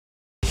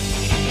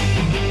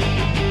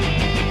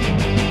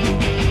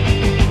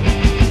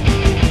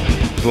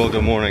Well,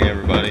 good morning,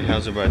 everybody.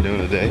 How's everybody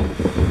doing today?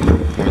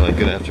 Or like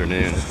good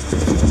afternoon.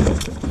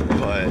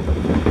 But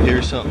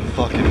here's something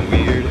fucking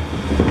weird.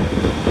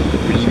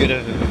 When you get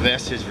a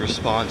message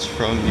response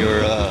from your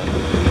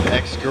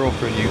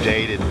ex-girlfriend you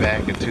dated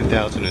back in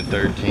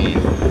 2013,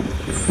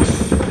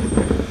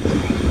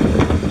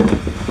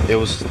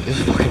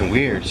 it's fucking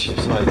weird.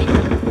 She's like,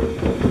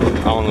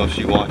 I don't know if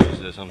she watches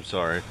this. I'm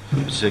sorry.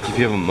 She's like, if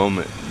you have a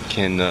moment,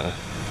 can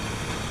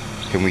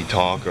we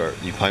talk? Or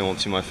you probably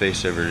won't see my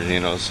face ever. You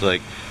know, it's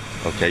like,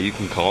 okay, you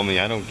can call me,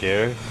 I don't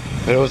care.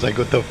 And I was like,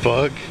 what the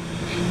fuck?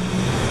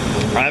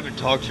 I haven't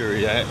talked to her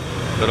yet,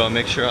 but I'll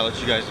make sure I let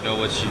you guys know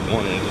what she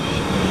wanted.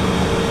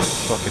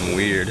 It's fucking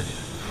weird.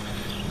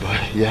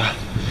 But yeah,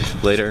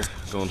 later,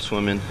 going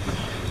swimming,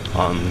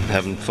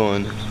 having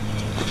fun.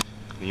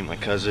 Me and my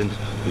cousin,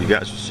 you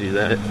guys will see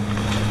that.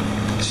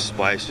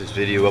 Spice this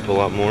video up a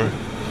lot more.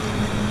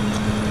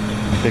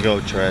 Big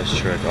old trash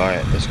truck.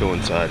 Alright, let's go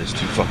inside. It's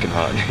too fucking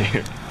hot in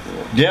here.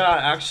 Yeah,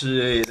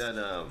 actually,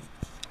 that,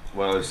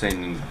 what I was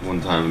saying one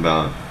time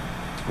about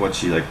what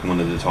she, like,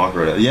 wanted to talk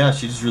about. Yeah,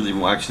 she just really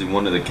actually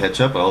wanted to catch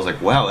up. I was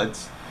like, wow,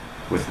 that's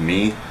with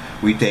me.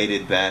 We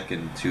dated back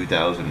in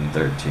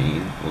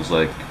 2013. It was,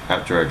 like,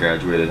 after I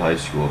graduated high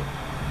school.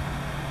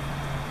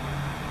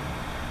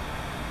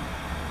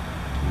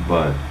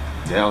 But,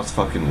 yeah, it's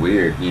fucking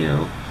weird, you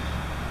know.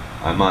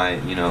 I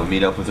might, you know,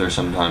 meet up with her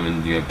sometime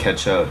and, you know,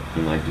 catch up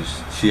and, like,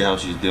 just see how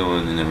she's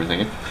doing and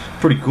everything. It's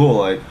pretty cool,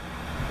 like,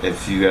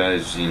 if you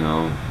guys, you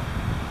know,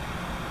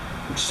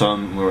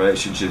 some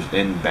relationships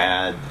end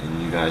bad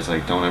and you guys,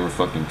 like, don't ever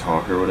fucking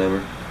talk or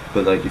whatever.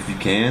 But, like, if you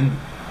can,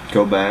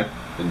 go back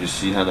and just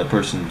see how that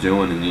person's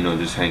doing and, you know,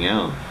 just hang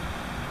out.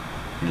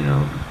 You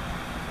know,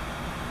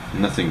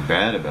 nothing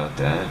bad about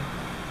that.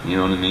 You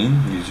know what I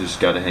mean? You just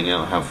gotta hang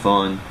out, have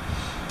fun,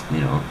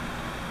 you know.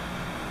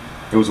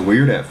 It was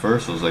weird at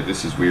first. I was like,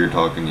 this is weird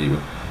talking to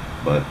you,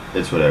 but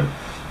it's whatever.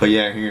 But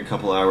yeah, here in a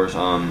couple hours,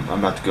 I'm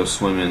about to go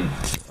swimming.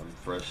 I'm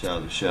fresh out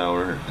of the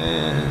shower,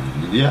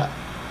 and yeah.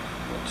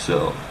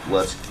 So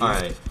let's. All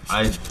right,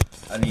 I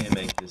need to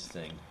make this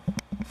thing.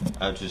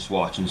 I was just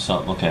watching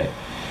something. Okay,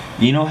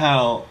 you know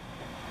how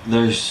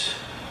there's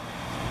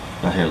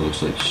my hair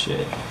looks like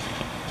shit.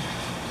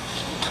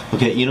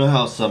 Okay, you know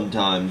how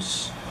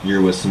sometimes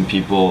you're with some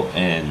people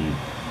and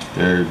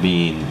they're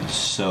being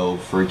so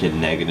freaking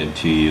negative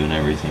to you and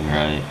everything,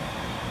 right?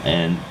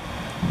 And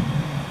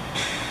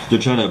they're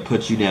trying to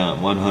put you down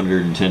at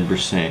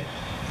 110%,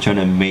 trying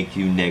to make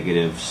you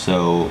negative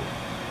so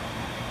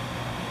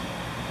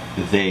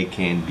they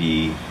can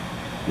be,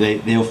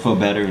 they'll feel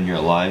better in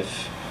your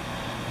life.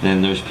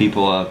 Then there's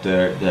people out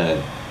there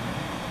that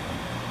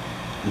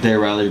they're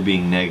rather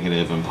being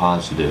negative and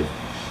positive.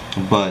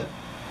 But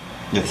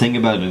the thing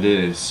about it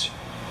is,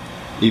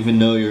 even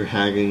though you're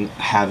having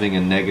a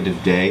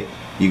negative day,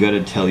 you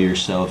gotta tell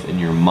yourself in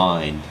your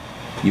mind,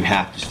 you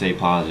have to stay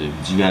positive.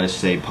 You gotta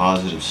say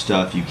positive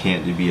stuff. You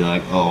can't be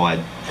like, oh, I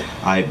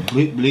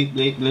bleep, bleep,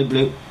 bleep, bleep,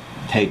 bleep.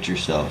 Hate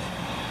yourself.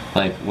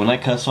 Like, when I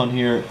cuss on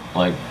here,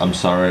 like, I'm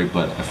sorry,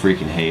 but I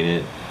freaking hate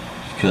it.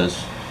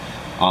 Because,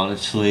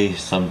 honestly,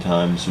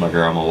 sometimes my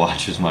grandma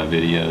watches my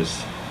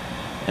videos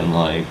and,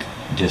 like,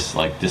 just,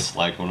 like,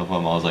 disliked one of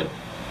them. I was like,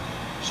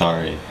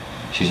 sorry.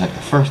 She's like,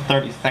 the first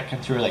 30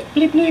 seconds were like,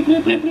 bleep, bleep,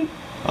 bleep, bleep, bleep.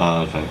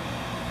 I was like,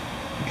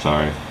 I'm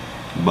sorry.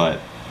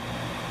 But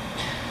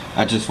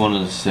I just wanted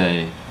to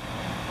say,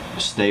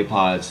 stay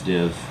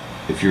positive.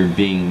 If you're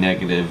being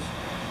negative,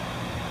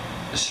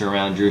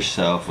 surround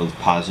yourself with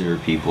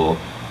positive people.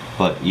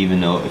 But even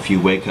though if you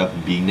wake up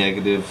and be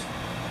negative,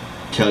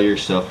 tell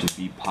yourself to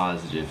be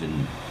positive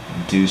and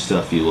do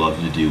stuff you love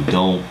to do.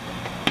 Don't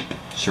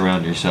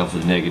surround yourself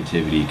with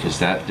negativity, because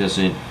that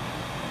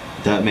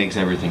makes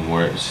everything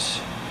worse.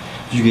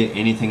 If you get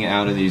anything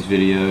out of these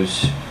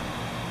videos,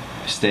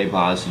 stay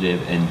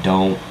positive and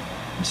don't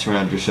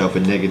surround yourself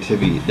with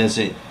negativity.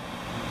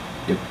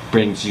 It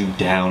brings you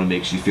down and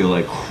makes you feel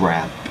like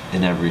crap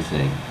and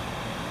everything.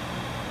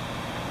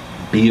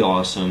 Be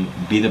awesome.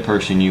 Be the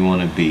person you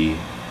want to be.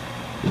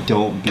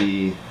 Don't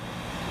be,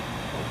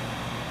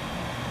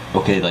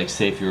 okay, like,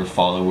 say if you're a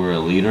follower or a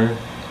leader,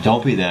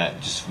 don't be that.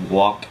 Just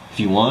walk, if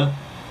you want,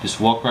 just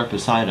walk right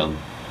beside them.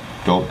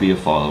 Don't be a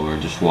follower,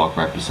 just walk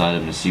right beside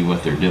them to see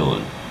what they're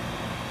doing.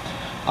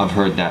 I've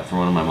heard that from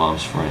one of my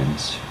mom's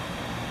friends.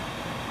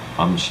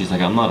 She's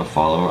like, I'm not a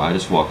follower, I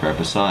just walk right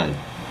beside.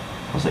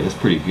 I was like, that's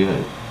pretty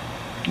good.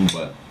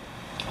 But,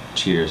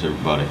 cheers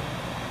everybody.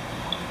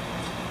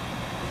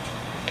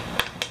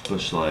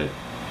 Bush Light.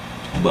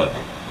 But,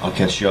 I'll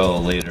catch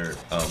y'all later.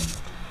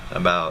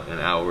 About an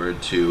hour or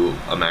two,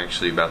 I'm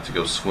actually about to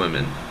go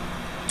swimming.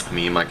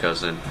 Me and my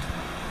cousin,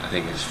 I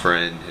think his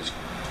friend,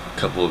 a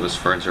couple of his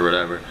friends or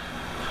whatever.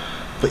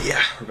 But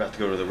yeah, we're about to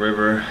go to the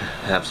river,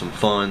 have some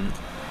fun.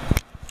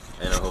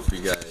 And I hope you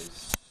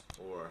guys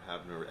are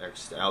having an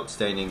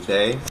outstanding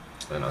day.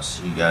 And I'll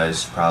see you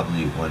guys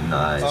probably when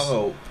I...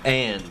 Oh,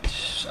 and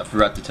I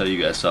forgot to tell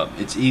you guys something.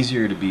 It's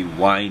easier to be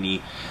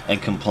whiny and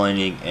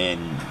complaining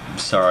and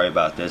sorry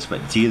about this,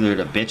 but it's either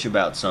to bitch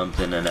about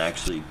something and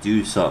actually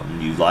do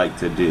something you like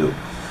to do.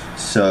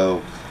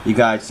 So, you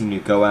guys need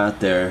to go out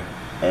there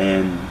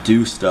and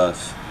do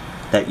stuff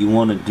that you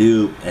want to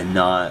do, and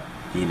not,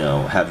 you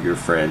know, have your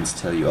friends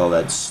tell you, oh,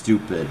 that's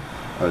stupid,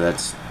 or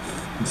that's,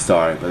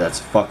 sorry, but that's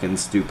fucking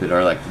stupid,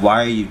 or like,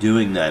 why are you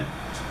doing that?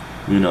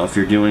 You know, if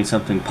you're doing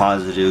something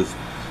positive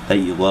that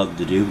you love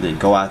to do, then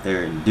go out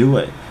there and do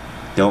it.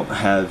 Don't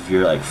have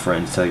your like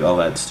friends tell you, oh,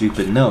 that's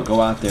stupid. No,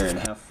 go out there and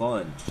have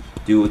fun.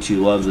 Do what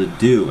you love to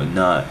do, and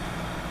not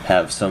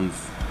have some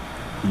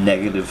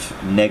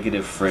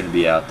negative friend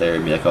be out there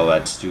and be like, oh,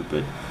 that's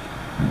stupid.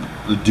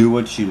 Do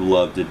what you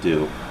love to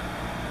do.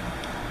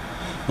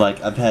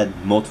 Like, I've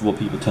had multiple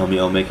people tell me,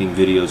 oh, making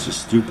videos is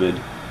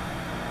stupid,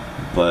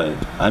 but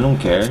I don't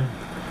care.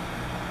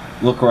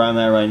 Look where I'm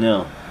at right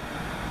now.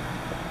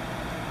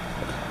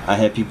 I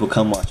have people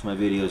come watch my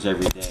videos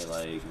every day.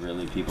 Like,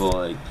 really, people,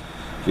 like,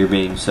 you're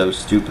being so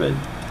stupid.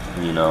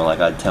 You know, like,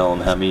 I'd tell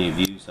them how many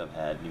views I've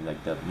had, and you're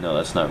like, no,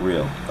 that's not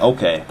real.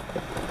 Okay.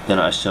 Then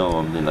I show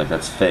them, then like,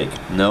 that's fake.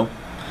 No.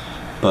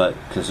 But,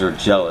 because they're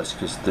jealous,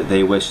 because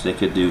they wish they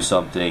could do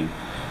something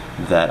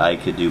that I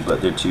could do,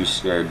 but they're too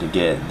scared to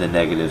get the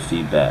negative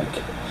feedback.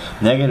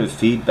 Negative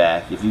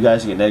feedback, if you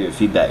guys get negative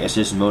feedback, it's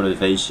just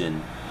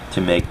motivation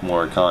to make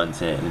more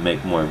content and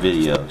make more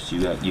videos.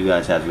 You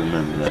guys have to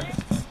remember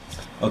that.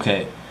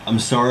 Okay, I'm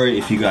sorry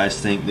if you guys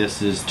think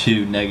this is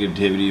too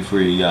negativity for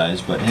you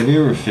guys, but have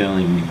you ever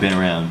feeling you've been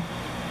around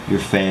your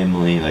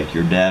family, like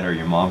your dad or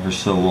your mom, for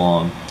so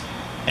long,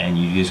 and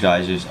you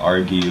guys just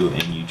argue,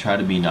 and you try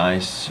to be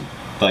nice,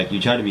 like you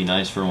try to be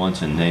nice for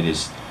once, and they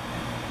just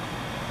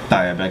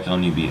fire back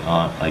on you,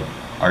 like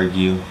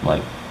argue,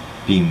 like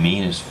be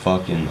mean as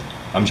fuck, and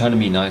I'm trying to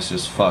be nice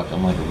as fuck.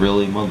 I'm like,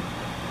 really, mom?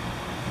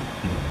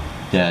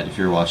 Dad, if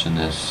you're watching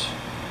this,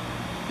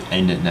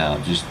 end it now.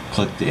 Just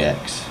click the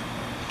X.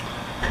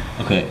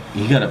 Okay,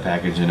 he got a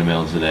package in the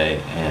mail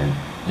today, and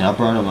I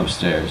brought him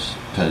upstairs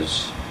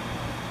because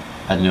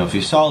I didn't know if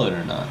he saw it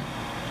or not,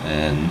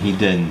 and he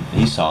didn't.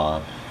 He saw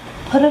it.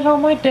 Put it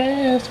on my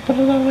desk. Put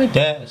it on my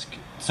desk.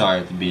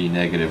 Sorry to be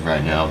negative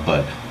right now,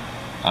 but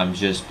I'm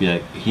just be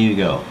like, here you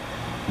go.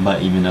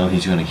 But even though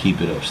he's gonna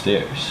keep it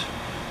upstairs,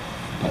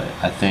 but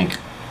I think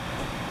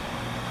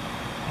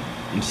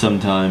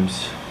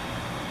sometimes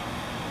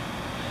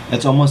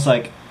it's almost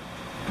like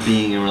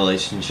being in a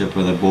relationship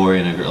with a boy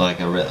and a girl, like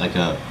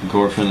a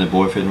girlfriend and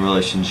boyfriend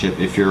relationship.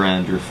 If you're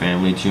around your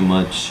family too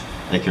much,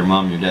 like your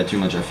mom and your dad too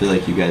much, I feel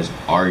like you guys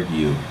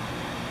argue.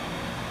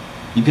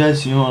 You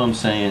guys, you know what I'm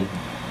saying?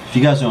 If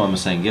you guys know what I'm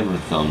saying, give it a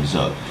thumbs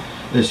up.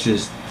 It's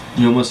just,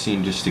 you almost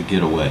seem just to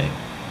get away.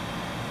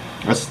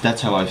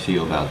 That's how I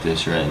feel about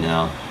this right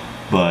now,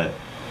 but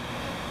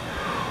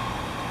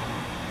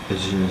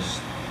it's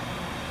just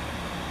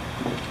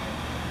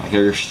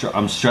like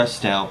I'm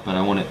stressed out, but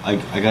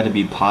I got to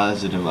be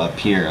positive up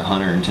here,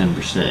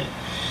 110%.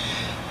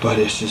 But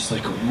it's just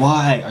like,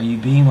 why are you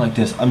being like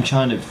this? I'm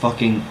trying to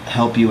fucking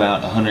help you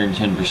out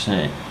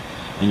 110%,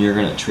 and you're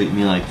gonna treat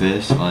me like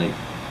this, like.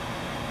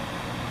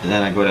 And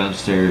then I go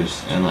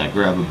downstairs and like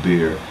grab a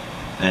beer,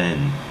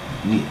 and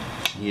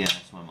yeah,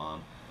 that's my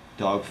mom.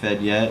 Dog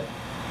fed yet?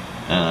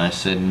 And I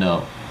said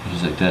no.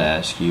 He's like, did I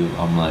ask you?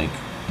 I'm like,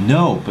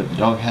 no, but the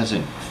dog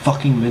hasn't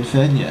fucking been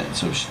fed yet,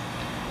 so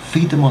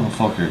feed the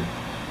motherfucker.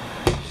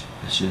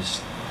 It's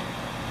just,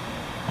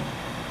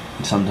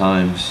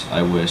 sometimes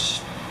I wish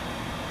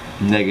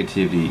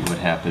negativity would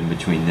happen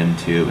between them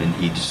two, and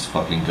he just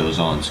fucking goes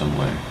on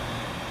somewhere,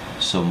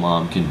 so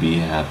mom can be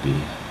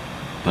happy.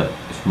 But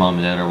if mom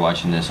and dad are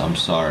watching this, I'm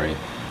sorry,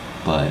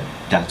 but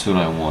that's what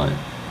I want.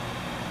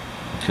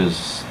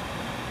 Because,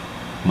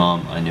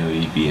 mom, I know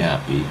you'd be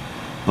happy.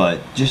 But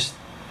just,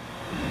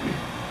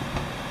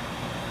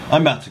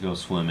 I'm about to go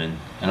swimming,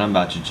 and I'm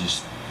about to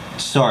just,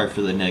 sorry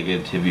for the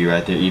negativity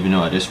right there, even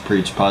though I just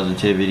preach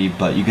positivity,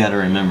 but you gotta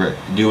remember,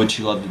 do what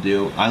you love to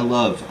do.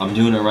 I'm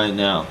doing it right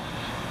now.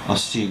 I'll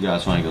see you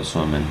guys when I go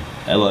swimming.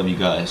 I love you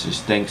guys.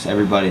 Just thanks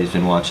everybody who's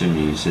been watching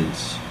me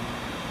since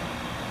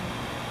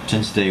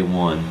day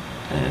one,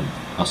 and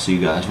I'll see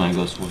you guys when I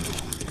go swimming.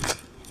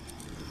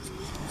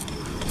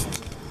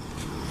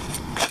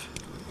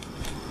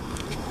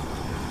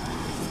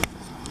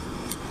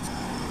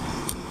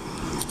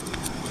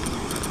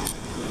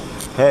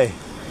 Hey,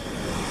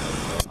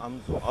 I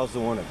was the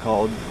one that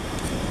called.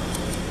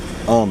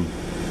 I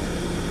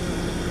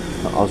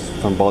was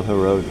from Bald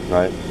Hill Road,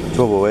 right?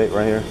 1208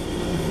 right here,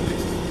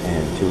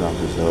 and 2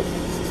 houses up.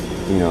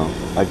 You know,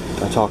 I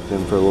talked to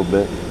him for a little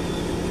bit.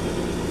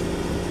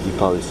 You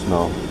probably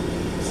smell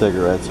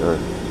cigarettes or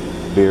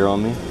beer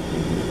on me,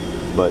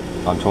 but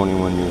I'm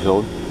 21 years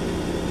old.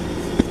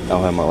 I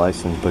don't have my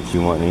license, but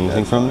you want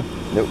anything from me?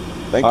 Nope.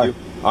 Thank you.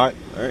 Alright.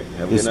 Alright, have a good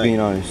night. Just being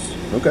honest.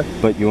 Okay.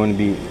 But you want to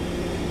be,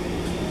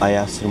 I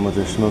asked them what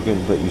they're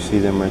smoking, but you see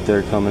them right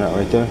there coming out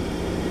right there?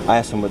 I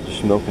asked them what they're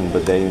smoking,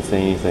 but they didn't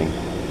say anything.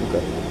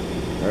 Okay.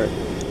 Alright.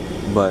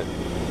 But,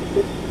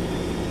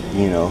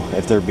 you know,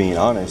 if they're being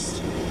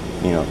honest,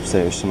 you know,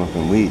 say they're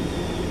smoking weed.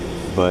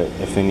 But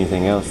if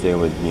anything else, they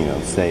would, you know,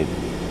 say.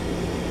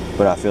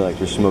 But I feel like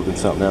they're smoking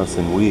something else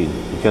than weed.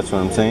 You catch what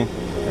I'm saying?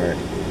 Alright.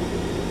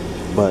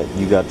 But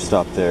you got to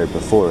stop there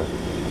before.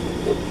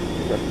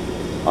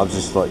 Okay. I'll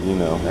just let you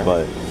know.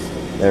 But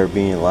they were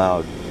being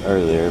loud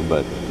earlier,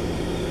 but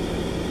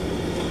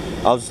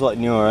I'll just let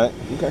you know, alright?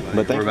 Okay.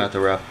 But We're about to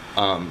wrap.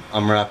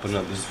 I'm wrapping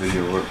up this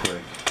video real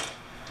quick.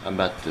 I'm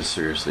about to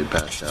seriously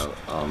pass out.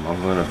 I'm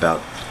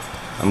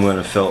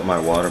gonna fill up my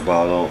water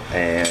bottle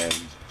and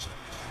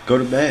go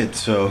to bed.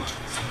 So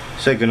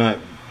say goodnight,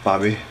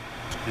 Bobby.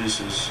 This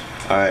is.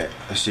 Alright,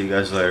 I'll see you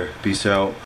guys later. Peace out.